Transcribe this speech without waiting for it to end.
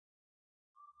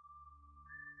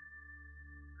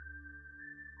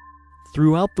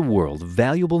Throughout the world,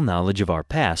 valuable knowledge of our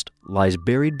past lies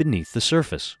buried beneath the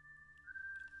surface.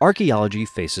 Archaeology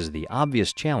faces the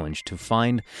obvious challenge to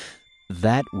find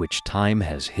that which time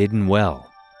has hidden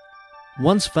well.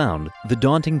 Once found, the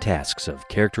daunting tasks of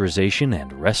characterization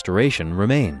and restoration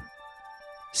remain.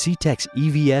 Techâ's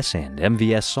EVS and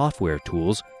MVS software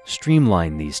tools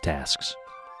streamline these tasks.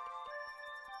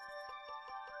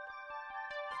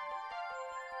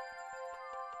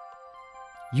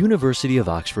 University of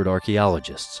Oxford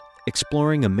archaeologists,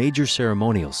 exploring a major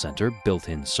ceremonial centre built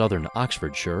in southern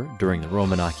Oxfordshire during the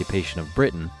Roman occupation of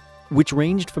Britain, which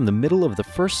ranged from the middle of the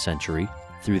 1st century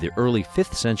through the early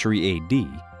 5th century AD,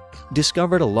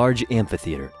 discovered a large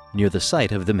amphitheatre near the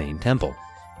site of the main temple.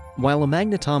 While a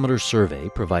magnetometer survey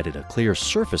provided a clear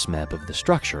surface map of the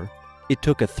structure, it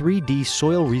took a 3D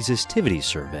soil resistivity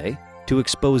survey to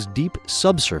expose deep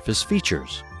subsurface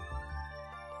features.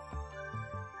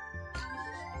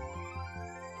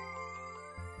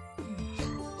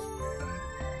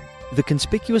 The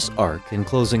conspicuous arc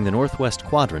enclosing the northwest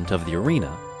quadrant of the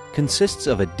arena consists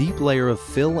of a deep layer of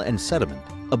fill and sediment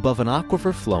above an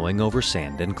aquifer flowing over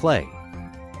sand and clay.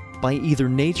 By either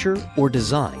nature or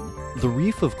design, the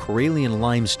reef of Corallian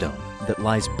limestone that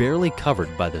lies barely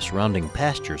covered by the surrounding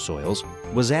pasture soils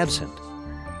was absent.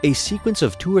 A sequence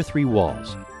of 2 or 3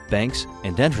 walls, banks,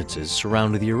 and entrances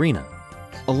surround the arena,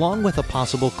 along with a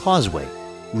possible causeway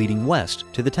leading west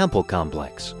to the temple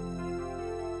complex.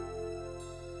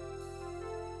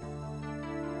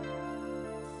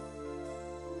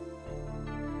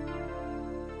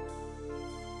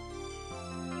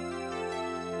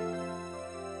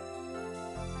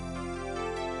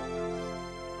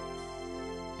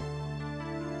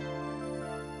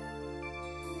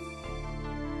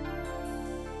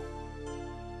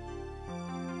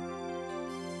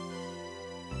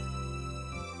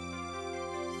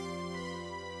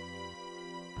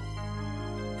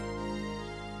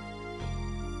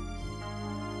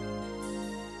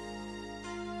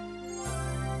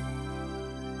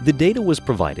 The data was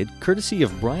provided courtesy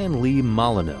of Brian Lee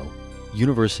Molyneux,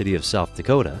 University of South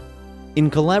Dakota, in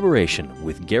collaboration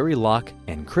with Gary Locke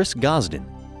and Chris Gosden,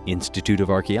 Institute of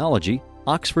Archaeology,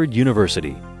 Oxford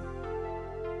University.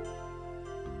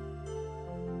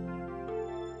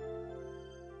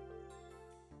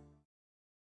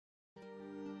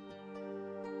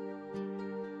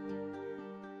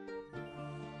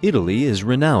 Italy is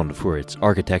renowned for its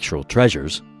architectural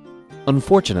treasures.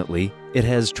 Unfortunately, it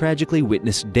has tragically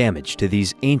witnessed damage to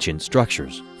these ancient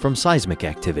structures from seismic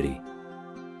activity.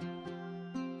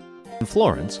 In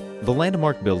Florence, the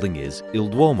landmark building is Il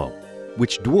Duomo,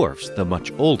 which dwarfs the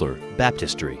much older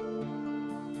baptistry.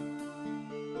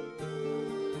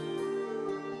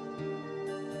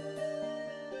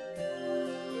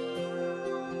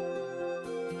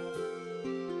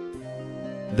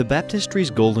 The baptistry's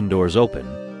golden doors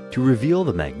open to reveal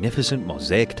the magnificent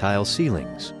mosaic tile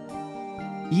ceilings.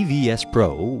 EVS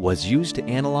Pro was used to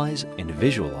analyze and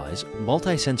visualize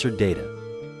multi-sensor data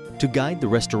to guide the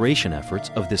restoration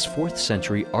efforts of this 4th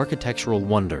century architectural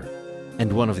wonder and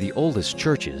one of the oldest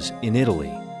churches in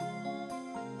Italy.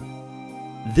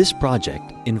 This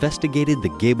project investigated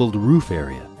the gabled roof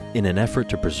area in an effort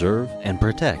to preserve and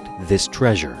protect this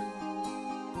treasure.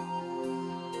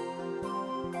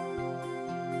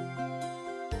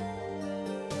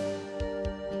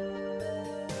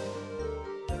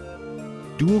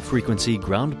 Dual-frequency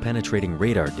ground-penetrating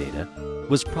radar data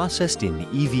was processed in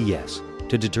EVS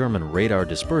to determine radar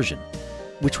dispersion,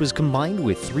 which was combined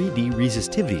with 3D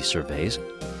resistivity surveys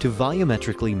to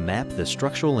volumetrically map the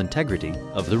structural integrity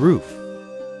of the roof.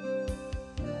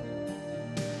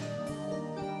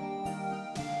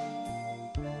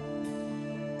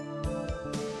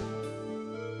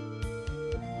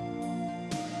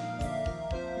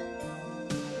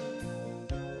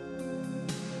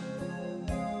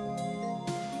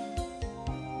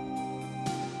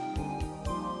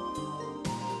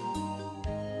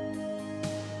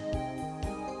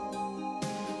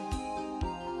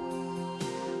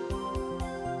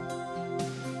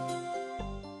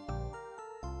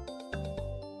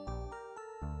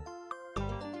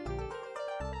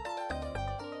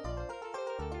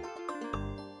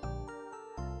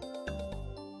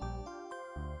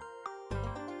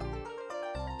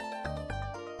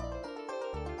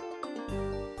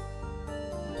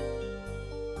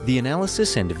 The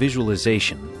analysis and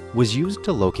visualization was used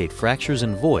to locate fractures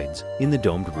and voids in the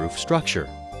domed roof structure.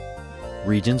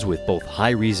 Regions with both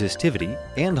high resistivity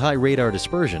and high radar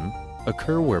dispersion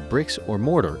occur where bricks or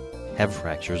mortar have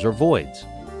fractures or voids.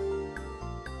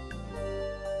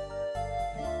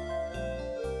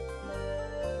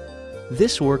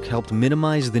 This work helped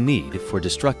minimize the need for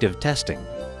destructive testing.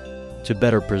 to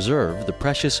better preserve the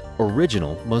precious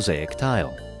original mosaic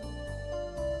tile.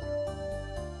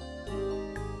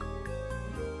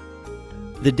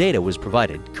 The data was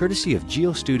provided courtesy of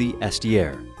GeoStudi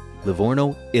Estiere,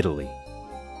 Livorno, Italy.